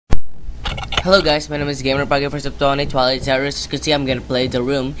Hello guys, my name is Gamer for Septone, Twilight Terrorist. As you can see, I'm gonna play The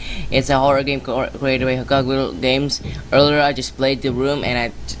Room. It's a horror game created by GameJolt Games. Earlier I just played The Room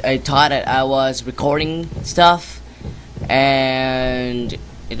and I thought that I was recording stuff and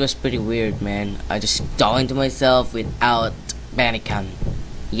it was pretty weird, man. I just talking to myself without Bandicam.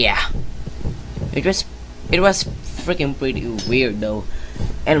 Yeah. It was freaking pretty weird though.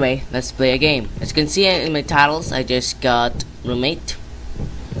 Anyway, let's play a game. As you can see in my titles, I just got Roommate,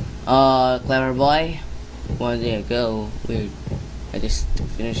 Clever Boy, 1 day ago, weird, I just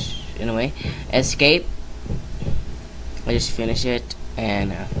finished, anyway, Escape, I just finished it,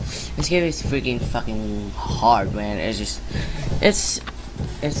 and Escape is freaking fucking hard, man. It's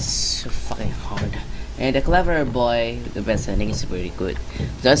so fucking hard. And the Clever Boy, the best ending is pretty good.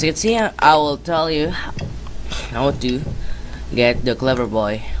 So as you can see, I will tell you how to get the Clever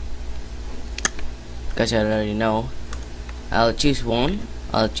Boy, because I already know. I'll choose one,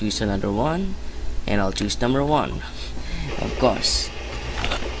 I'll choose another one, and I'll choose number 1, of course.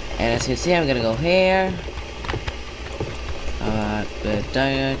 And as you see, I'm gonna go here. Get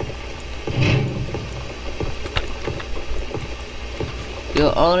tired. You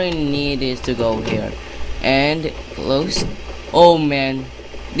all you need is to go here and close. Oh man,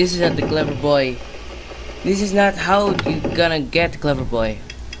 this is not the Clever Boy. This is not how you gonna get the Clever Boy.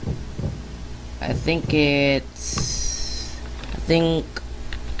 I think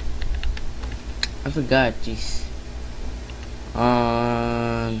I forgot, jeez.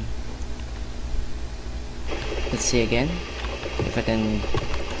 Let's see again if I can.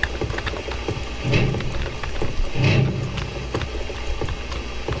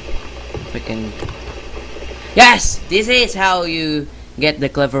 Yes, this is how you get the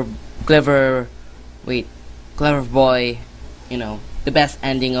clever boy. You know, the best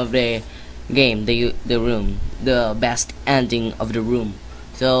ending of the game, the room, the best ending of the room.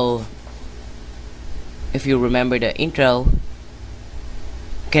 So if you remember the intro,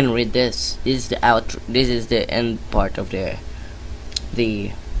 you can read this. This is the outro. This is the end part of the.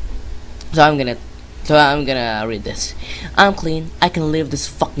 So I'm gonna read this. I'm clean. I can leave this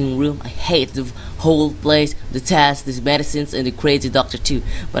fucking room. I hate the whole place, the tests, these medicines, and the crazy doctor too.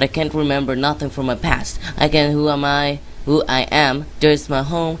 But I can't remember nothing from my past. Who I am. There's my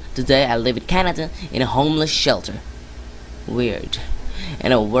home. Today I live in Canada in a homeless shelter. Weird.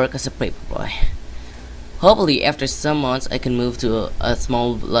 And I work as a paper boy. Hopefully after some months I can move to a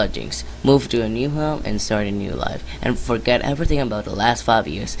small lodgings, move to a new home and start a new life, and forget everything about the last 5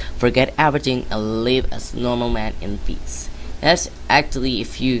 years. Forget everything and live as a normal man in peace. That's actually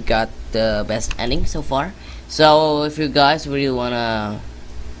if you got the best ending so far. So if you guys really wanna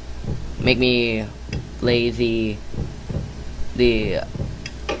make me play the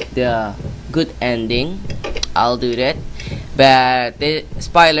good ending, I'll do that. But the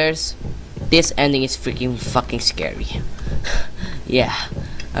spoilers, this ending is freaking fucking scary. Yeah,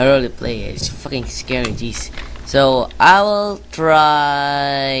 I really play it. It's fucking scary, jeez. So I will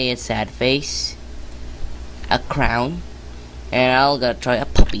try a sad face, a crown, and I'll gotta try a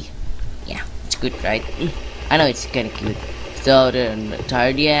puppy. Yeah, it's good, right? I know it's kinda cute. So they're not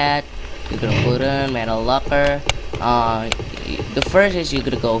tired yet. You're gonna put on metal locker. The first is you're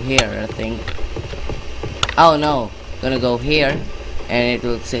gonna go here, I think. Oh no, gonna go here, and it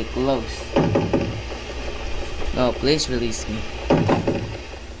will say close. No, please release me.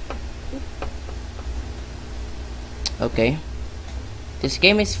 Okay. This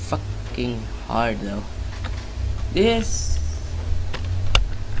game is fucking hard though.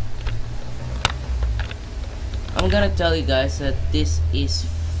 I'm gonna tell you guys that this is,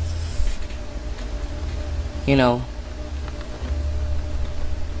 you know,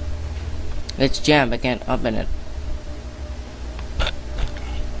 let's jump. I can't open it.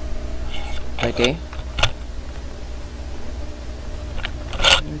 Okay.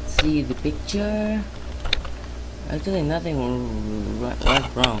 Let's see the picture. Actually, nothing went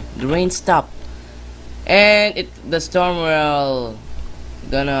wrong. The rain stopped, and the storm will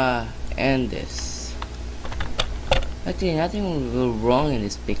gonna end this. Actually, nothing will go wrong in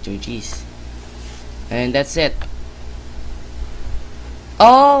this picture. Jeez. And that's it.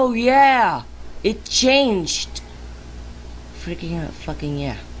 Oh yeah, it changed. Freaking fucking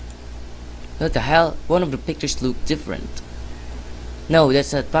yeah. What the hell? One of the pictures look different. No,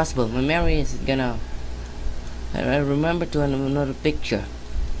 that's not possible. My memory is gonna. I remember to another picture.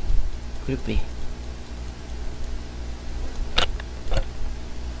 Creepy.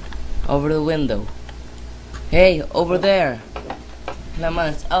 Over the window. Hey, over there.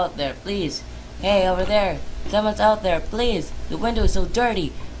 Someone's out there, please. Hey, over there. Someone's out there, please. The window is so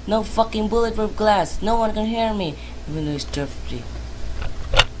dirty. No fucking bulletproof glass. No one can hear me. The window is dirty.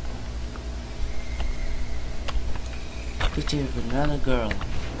 Picture of another girl.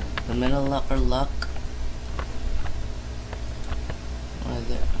 The middle locker lock.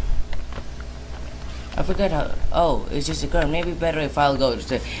 I forgot how. Oh, it's just a girl. Maybe better if I'll go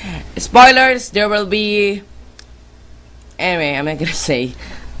to spoilers. There will be. Anyway, I'm not gonna say.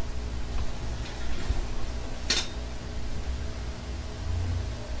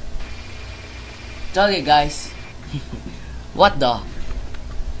 Tell you guys. What the?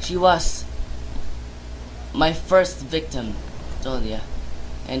 She was my first victim. Told ya.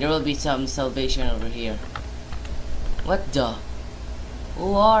 And there will be some salvation over here. What the?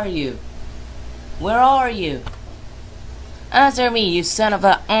 Who are you? Where are you? Answer me, you son of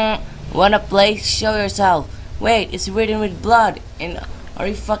a wanna play? Show yourself. Wait, it's written with blood. And are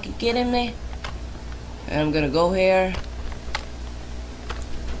you fucking kidding me? And I'm gonna go here.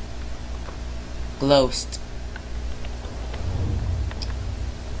 Closed.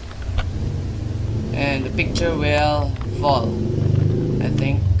 And the picture will fall, I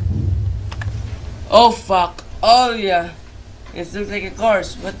think. Oh fuck. Oh yeah. It looks like a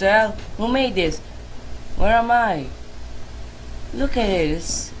course. What the hell? Who made this? Where am I? Look at it.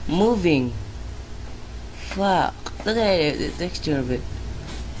 It's moving. Fuck. Look at it. The texture of it.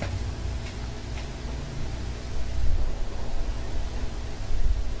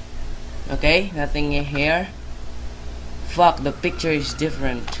 Okay, nothing in here. Fuck, the picture is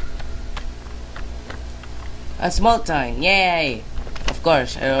different. A small town. Yay! Of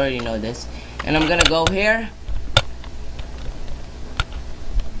course, I already know this. And I'm gonna go here.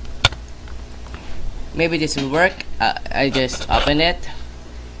 Maybe this will work. I just open it.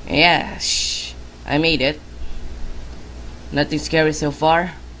 Yes, I made it. Nothing scary so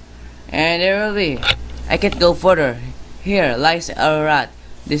far. And there will be. I can't go further. Here lies a rat.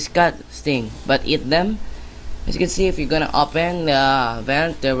 Disgusting, but eat them. As you can see, if you're gonna open the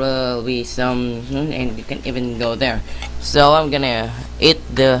vent, there will be some, and you can even go there. So I'm gonna eat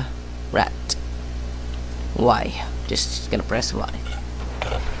the rat. Y. Just gonna press Y.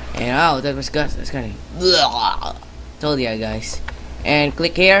 And oh, that was good. That's kind of. Told ya guys. And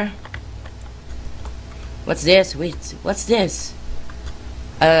click here. What's this? Wait, what's this?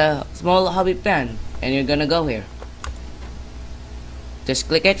 A small hobby pen, and you're gonna go here. Just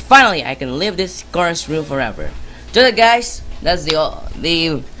click it. Finally, I can leave this chorus room forever. So guys, that's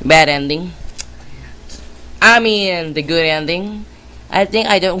the bad ending. I mean the good ending. I think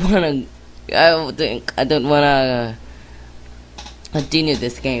I don't wanna. I don't wanna continue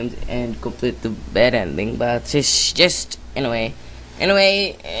this game and complete the bad ending. But it's just anyway.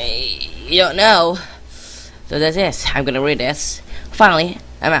 You don't know. So that's it. I'm gonna read this. Finally,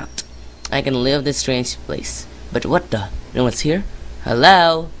 I'm out. I can leave this strange place. But what the? No one's here.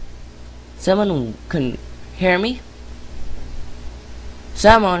 Hello? Someone can hear me?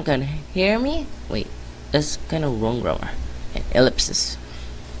 Someone can hear me? Wait, that's kind of wrong grammar. Ellipsis.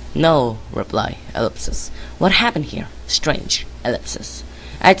 No reply. Ellipsis. What happened here? Strange. Ellipsis.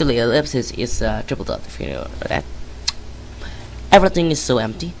 Actually, ellipsis is a triple dot, if you know that. Everything is so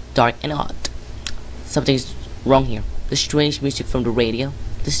empty, dark, and odd. Something's wrong here. The strange music from the radio,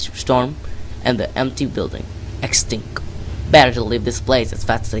 the storm, and the empty building. Extinct. Better to leave this place as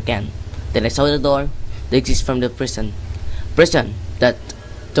fast as I can. Then I saw the door, the exit from the prison. Prison that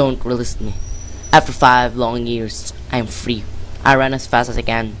don't release me. After 5 long years, I am free. I ran as fast as I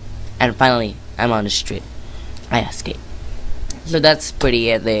can, and finally, I'm on the street. I escape. So that's pretty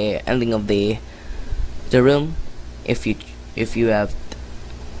at the ending of the room. If you've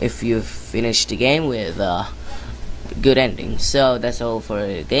finished the game with good ending. So that's all for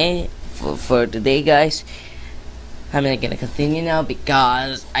today. For today, guys. I'm not gonna continue now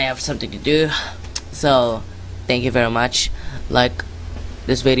because I have something to do. So thank you very much. Like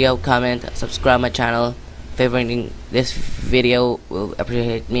this video, comment, subscribe my channel. Favoriting this video will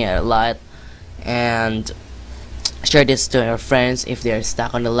appreciate me a lot. And share this to your friends if they're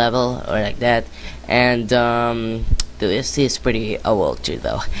stuck on the level or like that. And this is pretty old too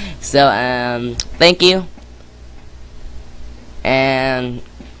though. So thank you. And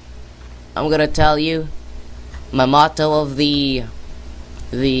I'm gonna tell you my motto of my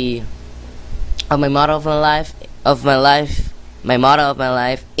motto of my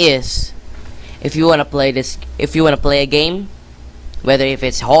life is, if you wanna play a game, whether if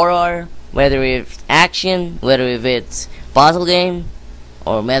it's horror, whether it's action, whether if it's puzzle game,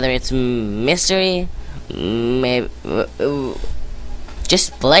 or whether it's mystery, maybe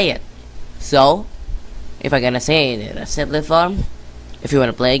just play it. So if I'm gonna say it in a simple form, if you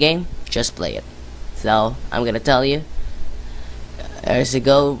wanna play a game, just play it. So I'm gonna tell you, there's the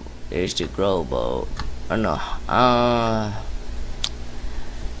global, or no.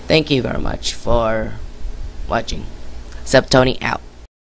 Thank you very much for watching. Septone out.